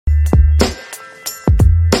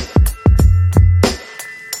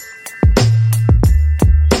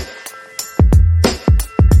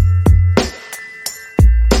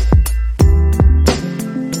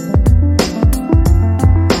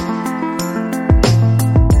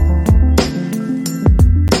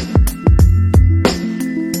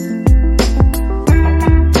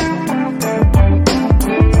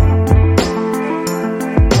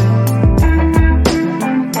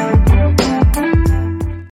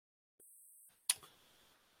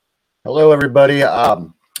Hello, everybody. I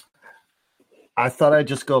thought I'd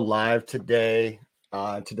just go live today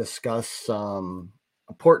to discuss some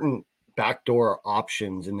important backdoor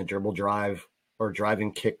options in the dribble drive or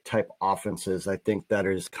driving kick type offenses. I think that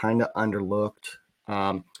is kind of underlooked.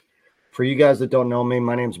 For you guys that don't know me,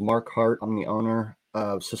 my name's Mark Hart. I'm the owner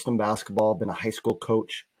of System Basketball. Been a high school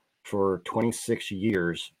coach for 26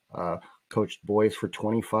 years. Coached boys for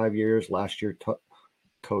 25 years. Last year,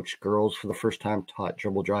 coached girls for the first time, taught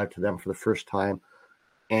dribble drive to them for the first time.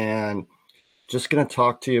 And just going to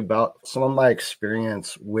talk to you about some of my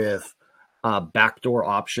experience with backdoor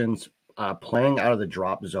options. Playing out of the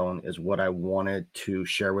drop zone is what I wanted to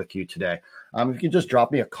share with you today. If you can just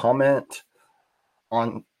drop me a comment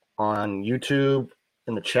on YouTube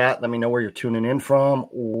in the chat, let me know where you're tuning in from,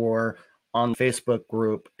 or on the Facebook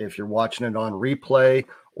group if you're watching it on replay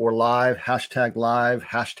or live, hashtag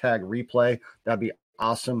replay. That'd be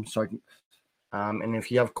awesome. So I can, and if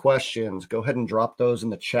you have questions, go ahead and drop those in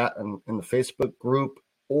the chat and in the Facebook group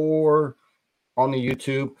or on the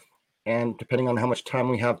YouTube. And depending on how much time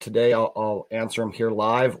we have today, I'll answer them here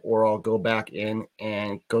live, or I'll go back in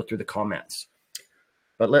and go through the comments.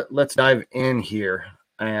 But let's dive in here,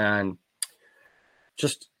 and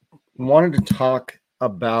just wanted to talk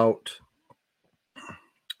about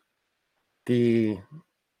the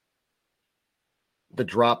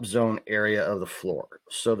drop zone area of the floor.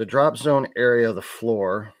 So the drop zone area of the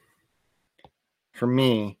floor, for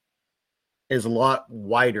me, is a lot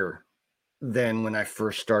wider than when I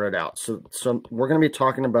first started out. So we're going to be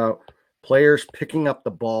talking about players picking up the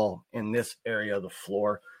ball in this area of the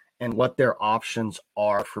floor and what their options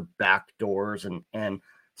are for backdoors, and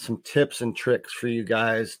some tips and tricks for you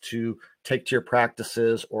guys to take to your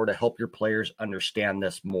practices or to help your players understand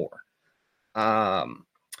this more.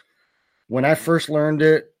 When I first learned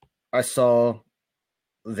it, I saw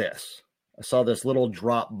this. I saw this little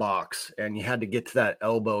drop box, and you had to get to that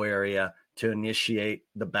elbow area to initiate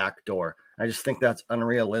the back door. I just think that's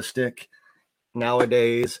unrealistic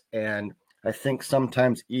nowadays. And I think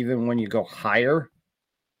sometimes even when you go higher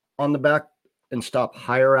on the back and stop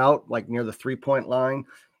higher out, like near the 3-point line,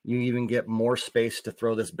 you even get more space to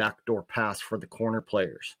throw this backdoor pass for the corner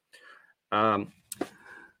players.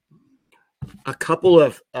 A couple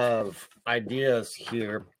of ideas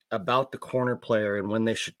here about the corner player and when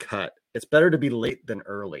they should cut. It's better to be late than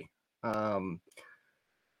early. Had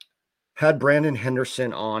Brandon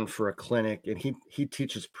Henderson on for a clinic, and he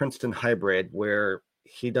teaches Princeton hybrid, where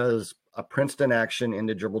he does a Princeton action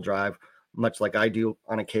into dribble drive, much like I do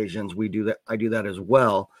on occasions. We do that. I do that as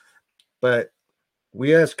well. But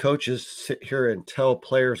we as coaches sit here and tell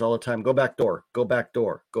players all the time, go back door, go back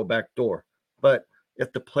door, go back door. But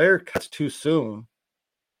if the player cuts too soon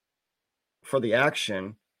for the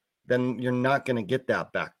action, then you're not going to get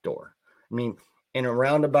that back door. I mean, in a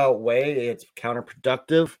roundabout way, it's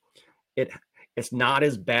counterproductive. It's not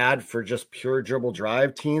as bad for just pure dribble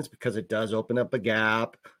drive teams, because it does open up a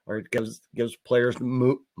gap, or it gives players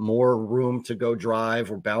more room to go drive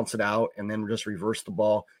or bounce it out and then just reverse the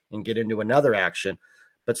ball and get into another action.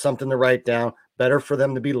 But something to write down. Better for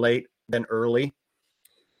them to be late than early.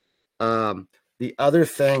 The other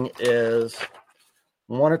thing is,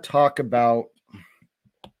 I want to talk about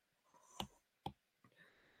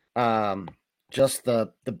just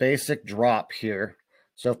the basic drop here.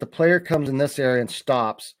 So if the player comes in this area and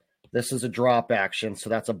stops, this is a drop action. So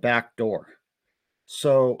that's a back door.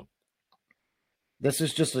 So this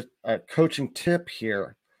is just a coaching tip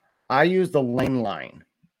here. I use the lane line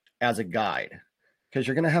as a guide, because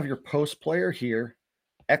you're going to have your post player here.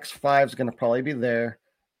 X5 is going to probably be there.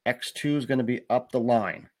 X2 is going to be up the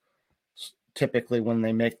line, typically when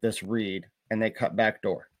they make this read and they cut back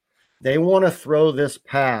door. They want to throw this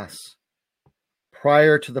pass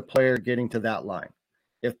prior to the player getting to that line.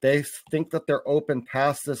 If they think that they're open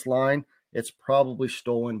past this line, it's probably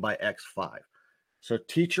stolen by X5. So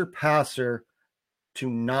teach your passer to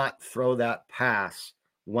not throw that pass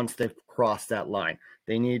once they've crossed that line.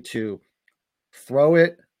 They need to throw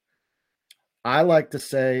it. I like to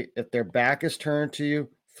say, if their back is turned to you,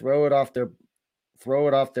 throw it off their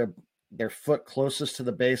foot closest to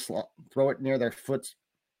the baseline. Throw it near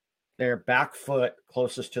their back foot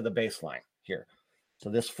closest to the baseline here. So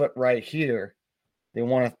this foot right here, they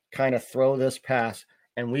want to kind of throw this pass,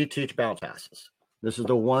 and we teach bounce passes. This is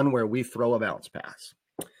the one where we throw a bounce pass.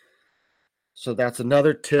 So that's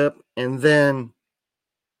another tip. And then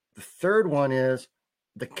the third one is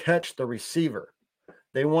the catch the receiver.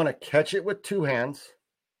 They want to catch it with two hands,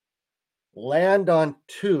 land on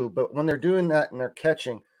two, but when they're doing that and they're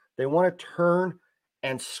catching, they want to turn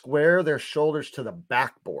and square their shoulders to the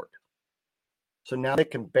backboard. So now they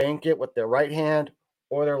can bank it with their right hand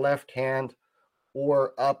or their left hand,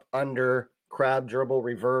 or up, under, crab, dribble,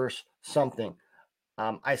 reverse, something.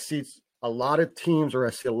 I see a lot of teams, or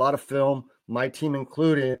I see a lot of film, my team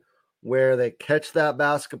included, where they catch that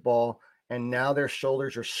basketball and now their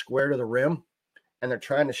shoulders are square to the rim and they're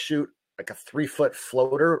trying to shoot like a 3-foot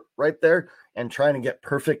floater right there and trying to get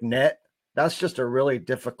perfect net. That's just a really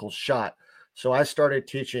difficult shot. So I started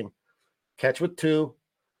teaching catch with 2,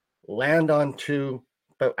 land on 2,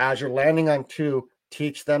 but as you're landing on 2,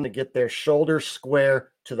 teach them to get their shoulders square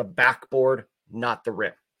to the backboard, not the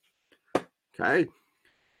rim. Okay.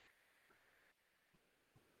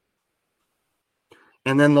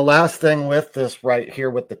 And then the last thing with this right here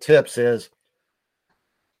with the tips is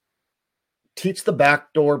teach the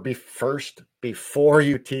backdoor first before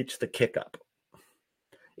you teach the kick up.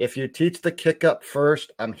 If you teach the kick up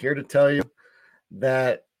first, I'm here to tell you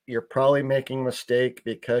that you're probably making a mistake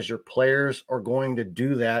because your players are going to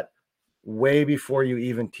do that way before you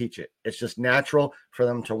even teach it. It's just natural for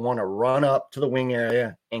them to want to run up to the wing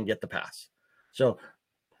area and get the pass. So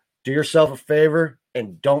do yourself a favor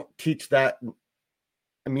and don't teach that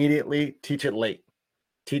immediately. Teach it late.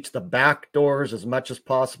 Teach the back doors as much as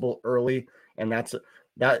possible early. And that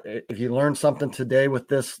if you learned something today with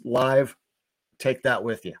this live, take that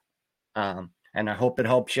with you. And I hope it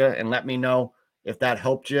helps you, and let me know if that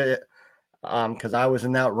helped you. Because I was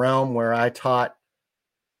in that realm where I taught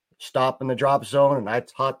stop in the drop zone, and I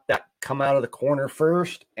taught that come out of the corner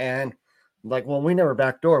first. And like, well, we never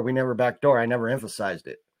backdoor. I never emphasized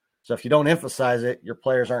it. So if you don't emphasize it, your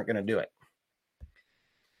players aren't going to do it.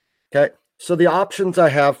 Okay. So the options I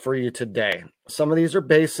have for you today, some of these are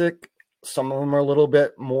basic. Some of them are a little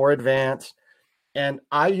bit more advanced. And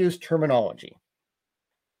I use terminology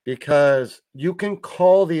because you can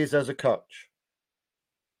call these as a coach.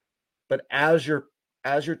 But as your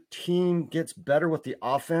team gets better with the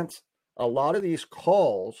offense, a lot of these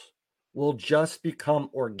calls will just become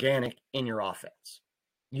organic in your offense.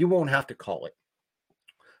 You won't have to call it.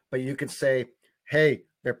 But you can say, hey,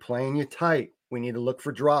 they're playing you tight. We need to look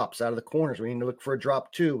for drops out of the corners. We need to look for a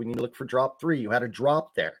drop 2. We need to look for drop 3. You had a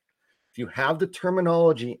drop there. If you have the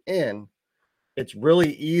terminology in, it's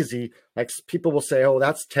really easy. Like people will say, oh,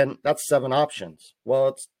 that's 7 options.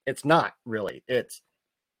 Well, it's not really. It's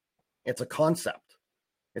a concept.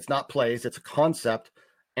 It's not plays. It's a concept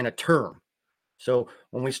and a term. So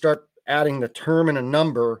when we start adding the term and a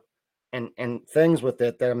number and things with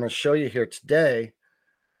it that I'm going to show you here today,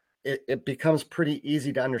 it becomes pretty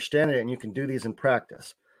easy to understand it, and you can do these in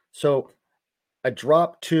practice. So a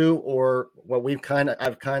drop 2, or what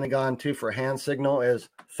I've kind of gone to for a hand signal, is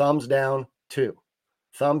thumbs down 2.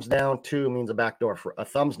 Thumbs down 2 means a backdoor. A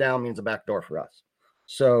thumbs down means a backdoor for us.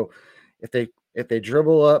 So if they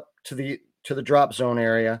dribble up to the drop zone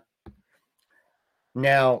area,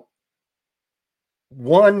 now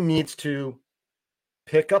one needs to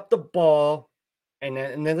pick up the ball, and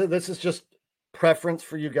then this is just preference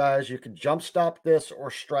for you guys. You could jump stop this or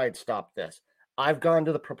stride stop this. I've gone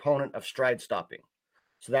to the proponent of stride stopping.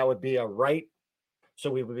 So that would be a right. So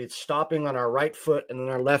we would be stopping on our right foot, and then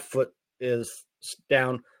our left foot is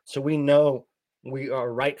down. So we know we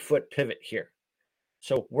are right foot pivot here.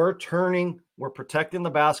 So we're turning, we're protecting the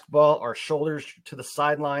basketball, our shoulders to the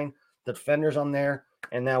sideline, the defender's on there,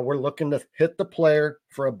 and now we're looking to hit the player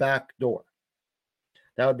for a back door.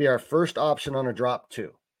 That would be our first option on a drop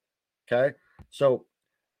 2. Okay. So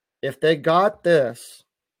if they got this,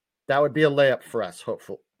 that would be a layup for us,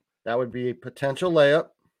 hopefully. That would be a potential layup.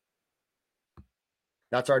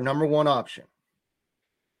 That's our number 1 option.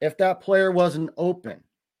 If that player wasn't open,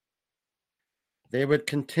 they would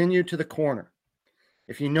continue to the corner.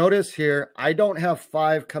 If you notice here, I don't have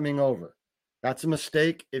 5 coming over. That's a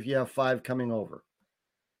mistake if you have 5 coming over.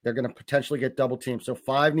 They're going to potentially get double teamed. So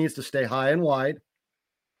 5 needs to stay high and wide.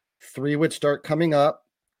 3 would start coming up,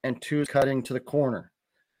 and 2 is cutting to the corner.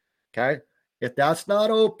 Okay? If that's not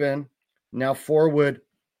open, now 4 would,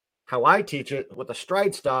 how I teach it, with a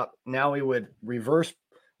stride stop, now we would reverse.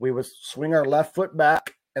 We would swing our left foot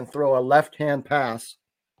back and throw a left-hand pass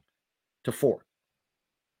to 4.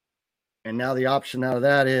 And now the option out of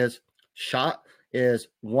that is shot is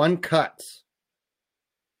 1 cuts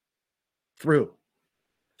through.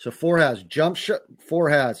 So 4 has jump shot. 4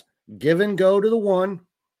 has give and go to the 1,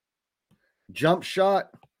 jump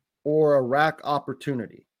shot, or a rack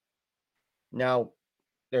opportunity. Now,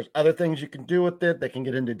 there's other things you can do with it. They can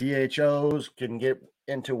get into DHOs, can get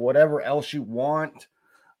into whatever else you want.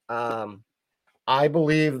 I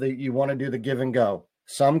believe that you want to do the give and go.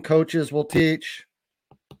 Some coaches will teach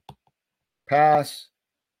pass,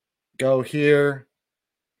 go here,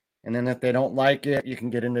 and then if they don't like it, you can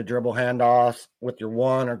get into dribble handoffs with your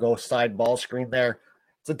 1 or go side ball screen there.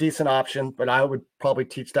 It's a decent option, but I would probably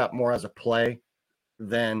teach that more as a play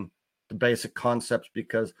than the basic concepts,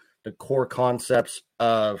 because the core concepts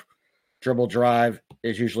of dribble drive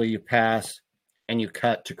is usually you pass and you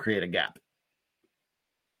cut to create a gap.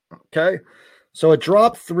 Okay, so a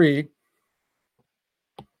drop three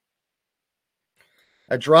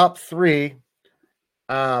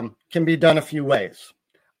can be done a few ways.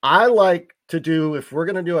 I like to do, if we're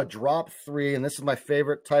going to do a drop three, and this is my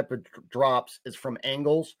favorite type of drops, is from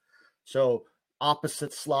angles. So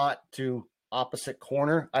opposite slot to opposite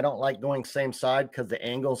corner. I don't like going same side because the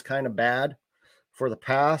angle is kind of bad for the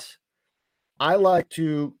pass. I like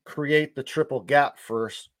to create the triple gap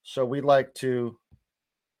first. So we like to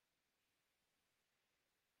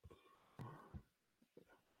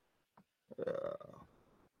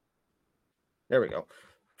there we go.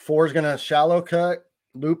 4 is going to shallow cut,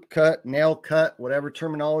 loop cut, nail cut, whatever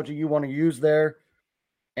terminology you want to use there.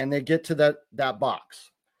 And they get to that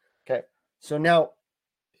box. Okay. So now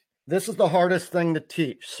this is the hardest thing to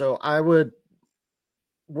teach. So I would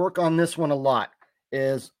work on this one a lot.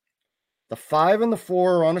 Is the 5 and the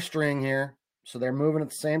 4 are on a string here. So they're moving at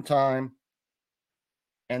the same time.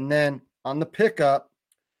 And then on the pickup,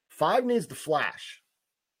 5 needs to flash.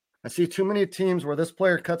 I see too many teams where this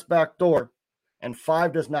player cuts back door and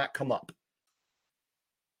 5 does not come up.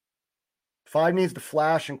 5 needs to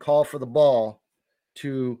flash and call for the ball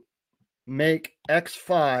to make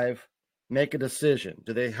X5 make a decision.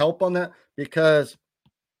 Do they help on that? Because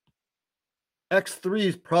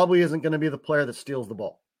X3 probably isn't going to be the player that steals the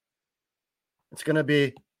ball. It's going to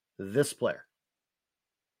be this player.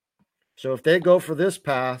 So if they go for this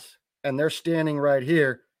pass and they're standing right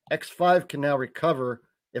here, X5 can now recover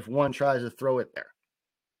if 1 tries to throw it there.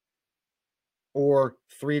 Or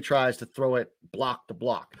 3 tries to throw it block to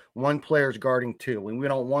block. 1 player's guarding 2, and we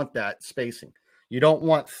don't want that spacing. You don't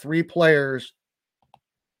want 3 players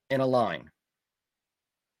in a line.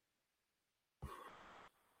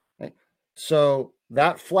 Okay. So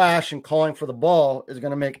that flash and calling for the ball is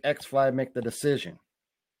going to make X5 make the decision.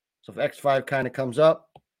 So if X5 kind of comes up,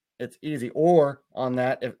 it's easy. Or on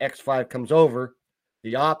that, if X5 comes over,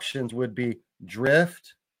 the options would be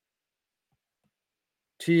drift,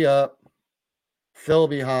 tee up, fill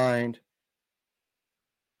behind,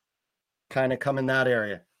 kind of come in that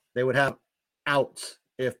area. They would have outs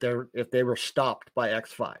if they were stopped by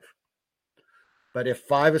X5. But if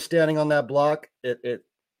 5 is standing on that block, it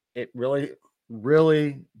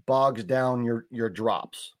really bogs down your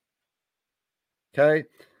drops. Okay.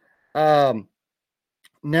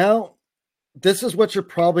 Now this is what you're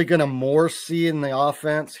probably going to more see in the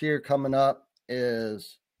offense here coming up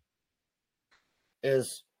is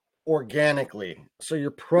organically. So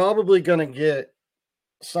you're probably going to get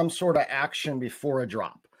some sort of action before a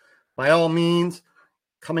drop. By all means,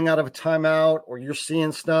 coming out of a timeout, or you're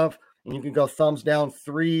seeing stuff and you can go thumbs down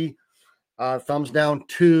 3, thumbs down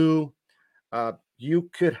 2. You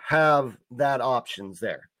could have that options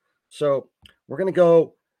there. So we're going to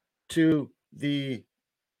go to the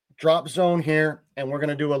drop zone here, and we're going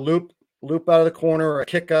to do a loop out of the corner or a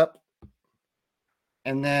kick up.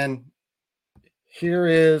 And then here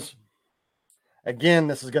is, again,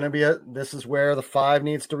 this is where the 5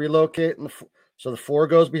 needs to relocate. And so the 4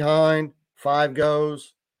 goes behind, 5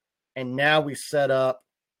 goes, and now we set up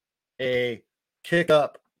a kick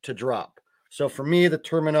up to drop. So for me, the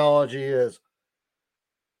terminology is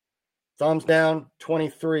thumbs down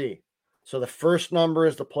 23. So the first number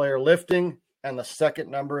is the player lifting, and the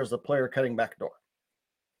second number is the player cutting back door.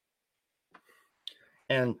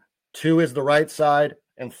 And 2 is the right side,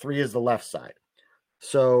 and 3 is the left side.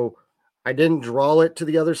 So I didn't draw it to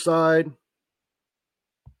the other side.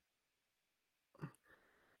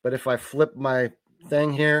 But if I flip my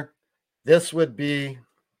thing here, this would be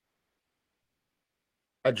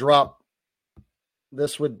a drop.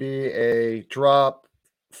 This would be a drop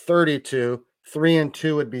 32. 3 and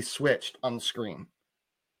 2 would be switched on the screen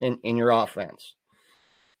in your offense.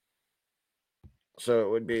 So it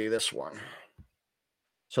would be this one.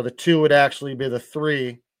 So the 2 would actually be the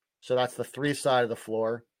 3. So that's the 3 side of the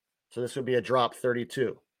floor. So this would be a drop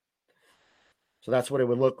 32. So that's what it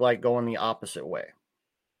would look like going the opposite way.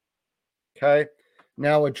 Okay.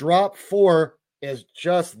 Now a drop 4 is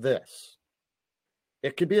just this.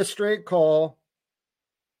 It could be a straight call,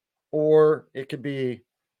 or it could be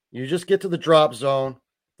you just get to the drop zone.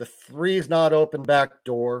 The 3 is not open back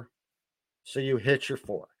door, so you hit your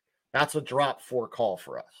 4. That's a drop 4 call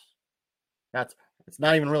for us. It's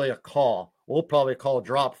not even really a call. We'll probably call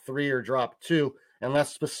drop 3 or drop 2,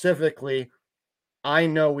 unless specifically I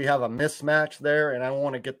know we have a mismatch there and I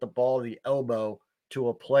want to get the ball to the elbow to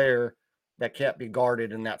a player that can't be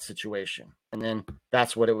guarded in that situation. And then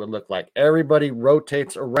that's what it would look like. Everybody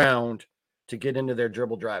rotates around to get into their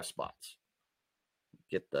dribble drive spots.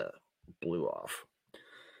 Get the blue off.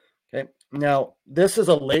 Okay. Now, this is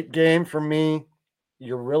a late game for me.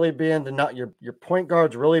 You're really being your point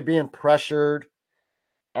guard's really being pressured.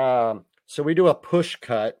 So we do a push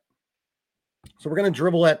cut. So we're going to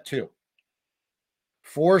dribble at 2.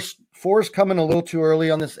 Four's coming a little too early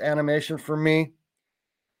on this animation for me.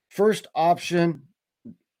 First option,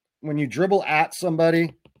 when you dribble at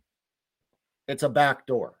somebody, it's a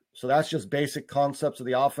backdoor. So that's just basic concepts of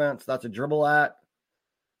the offense. That's a dribble at.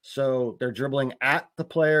 So they're dribbling at the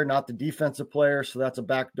player, not the defensive player. So that's a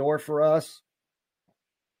backdoor for us.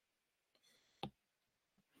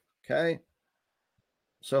 Okay.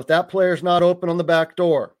 So if that player's not open on the back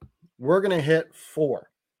door, we're going to hit 4.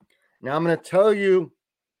 Now I'm going to tell you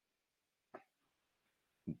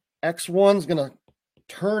X1's going to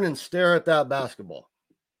turn and stare at that basketball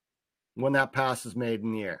when that pass is made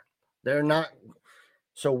in the air. They're not.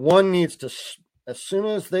 So one needs to, as soon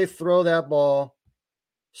as they throw that ball,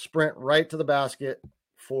 sprint right to the basket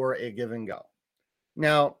for a give and go.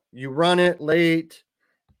 Now you run it late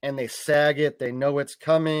and they sag it. They know it's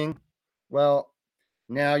coming. Well,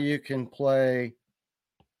 now you can play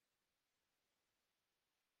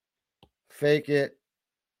fake it,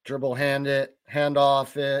 dribble hand it, hand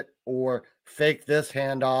off it, or fake this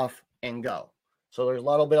handoff and go. So there's a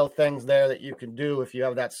little bit of things there that you can do if you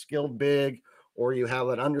have that skilled big, or you have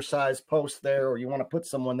an undersized post there, or you want to put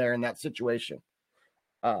someone there in that situation.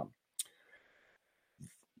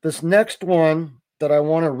 This next one that I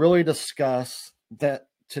want to really discuss that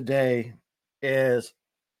today is,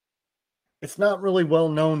 it's not really well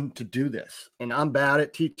known to do this, and I'm bad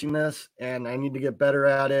at teaching this, and I need to get better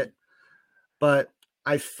at it. But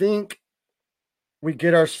I think we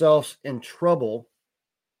get ourselves in trouble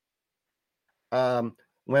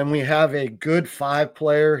when we have a good 5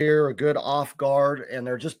 player here, a good off guard, and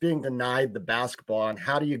they're just being denied the basketball. And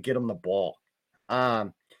how do you get them the ball?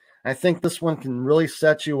 I think this one can really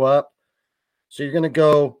set you up. So you're going to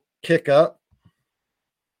go kick up,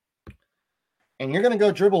 and you're going to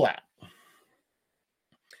go dribble at.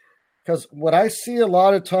 Because what I see a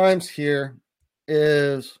lot of times here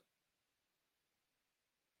is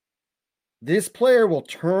this player will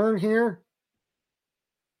turn here,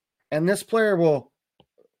 and this player will,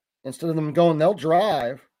 instead of them going, they'll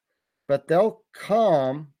drive, but they'll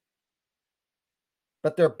come,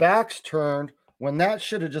 but their back's turned when that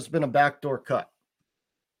should have just been a backdoor cut.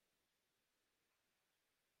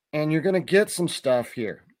 And you're going to get some stuff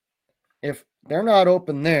here. If they're not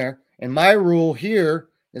open there, and my rule here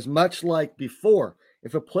is much like before.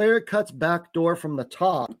 If a player cuts backdoor from the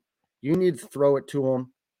top, you need to throw it to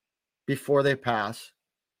them before they pass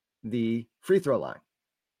the free throw line.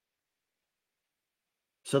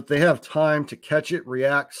 So that they have time to catch it,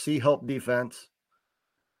 react, see help defense,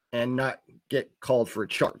 and not get called for a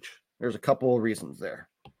charge. There's a couple of reasons there.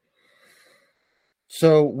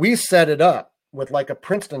 So we set it up with like a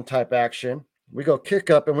Princeton type action. We go kick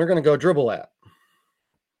up, and we're going to go dribble at.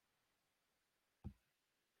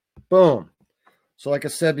 Boom. So like I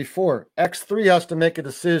said before, X3 has to make a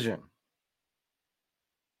decision.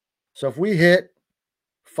 So if we hit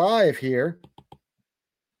 5 here,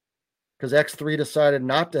 because X3 decided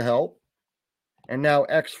not to help, and now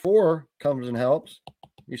X4 comes and helps,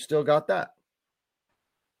 you still got that.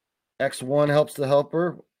 X1 helps the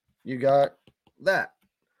helper, you got that.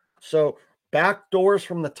 So back doors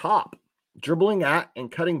from the top, dribbling at and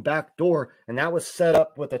cutting back door, and that was set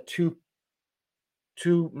up with a two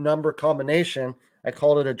number combination. I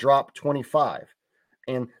called it a drop 25.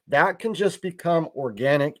 And that can just become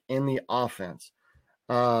organic in the offense.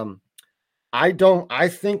 I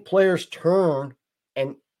think players turn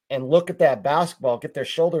and look at that basketball, get their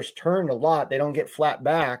shoulders turned a lot. They don't get flat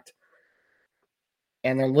backed,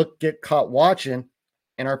 and they get caught watching.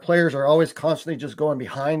 And our players are always constantly just going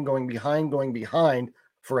behind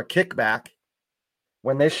for a kickback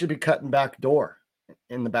when they should be cutting back door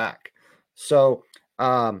in the back. So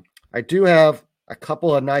I do have a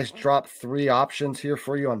couple of nice drop 3 options here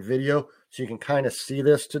for you on video, so you can kind of see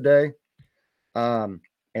this today, and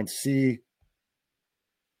see.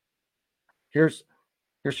 Here's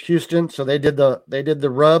Houston. So they did the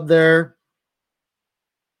rub there,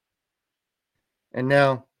 and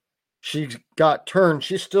now she got turned.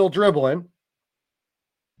 She's still dribbling,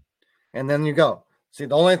 and then you go. See,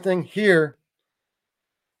 the only thing here,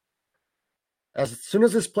 as soon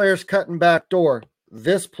as this player's cutting back door,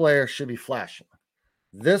 this player should be flashing.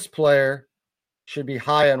 This player should be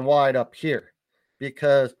high and wide up here,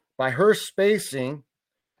 because by her spacing,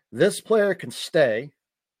 this player can stay,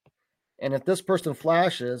 And if this person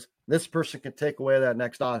flashes, this person can take away that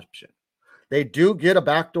next option. They do get a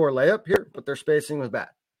backdoor layup here, but their spacing was bad.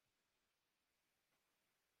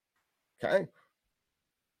 Okay.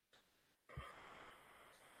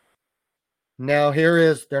 Now here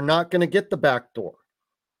is, they're not going to get the backdoor.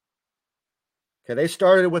 Okay, they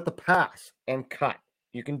started with the pass and cut.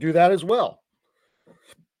 You can do that as well.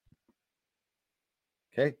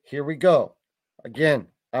 Okay, here we go. Again,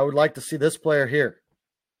 I would like to see this player here.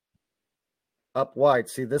 Up wide.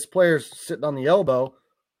 See, this player's sitting on the elbow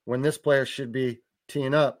when this player should be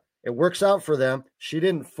teeing up. It works out for them. She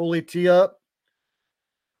didn't fully tee up,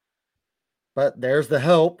 but there's the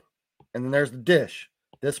help, and then there's the dish.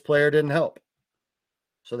 This player didn't help.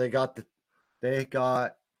 So they got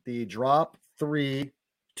the drop 3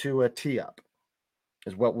 to a tee up,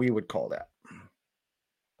 is what we would call that.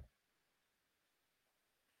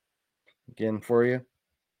 Again for you.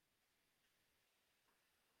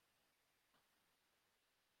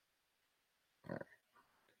 All right.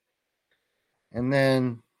 And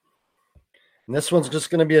then this one's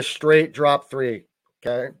just going to be a straight drop 3.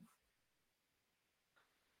 Okay.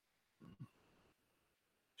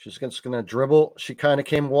 She's just going to dribble. She kind of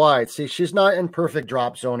came wide. See, she's not in perfect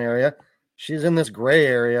drop zone area. She's in this gray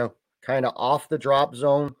area, kind of off the drop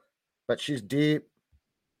zone, but she's deep.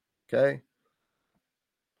 Okay.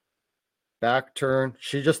 Back turn.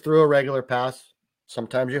 She just threw a regular pass.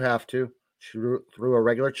 Sometimes you have to. She threw a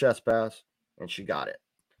regular chest pass, and she got it.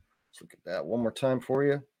 Let's look at that one more time for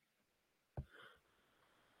you.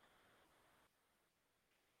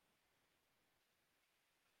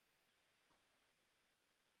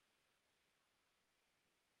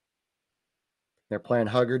 They're playing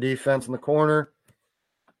hugger defense in the corner.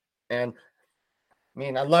 And, I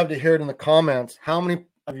mean, I'd love to hear it in the comments. How many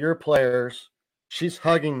of your players, she's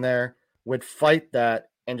hugging there, would fight that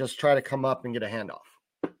and just try to come up and get a handoff?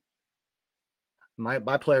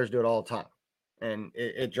 My players do it all the time. And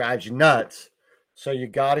it drives you nuts. So you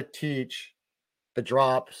got to teach the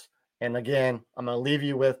drops. And, again, I'm going to leave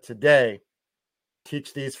you with today,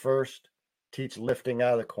 teach these first, teach lifting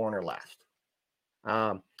out of the corner last.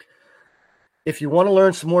 If you want to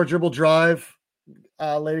learn some more dribble drive,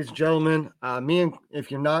 ladies and gentlemen,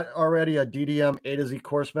 if you're not already a DDM A to Z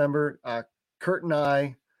course member, Kurt and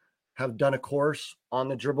I have done a course on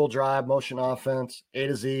the Dribble Drive Motion Offense, A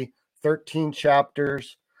to Z, 13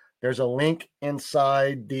 chapters. There's a link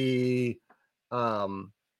inside the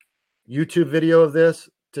YouTube video of this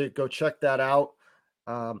to go check that out.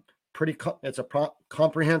 It's a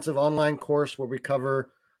comprehensive online course where we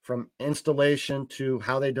cover from installation to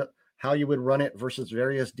how you would run it versus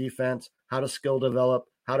various defense, how to skill develop,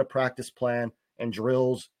 how to practice plan, and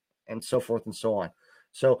drills, and so forth and so on.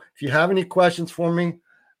 So if you have any questions for me,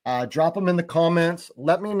 drop them in the comments.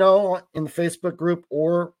 Let me know in the Facebook group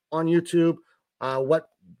or on YouTube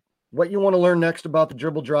what you want to learn next about the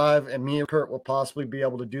dribble drive, and me and Kurt will possibly be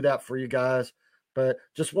able to do that for you guys. But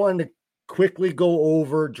just wanted to quickly go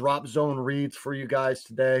over drop zone reads for you guys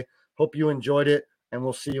today. Hope you enjoyed it, and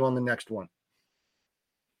we'll see you on the next one.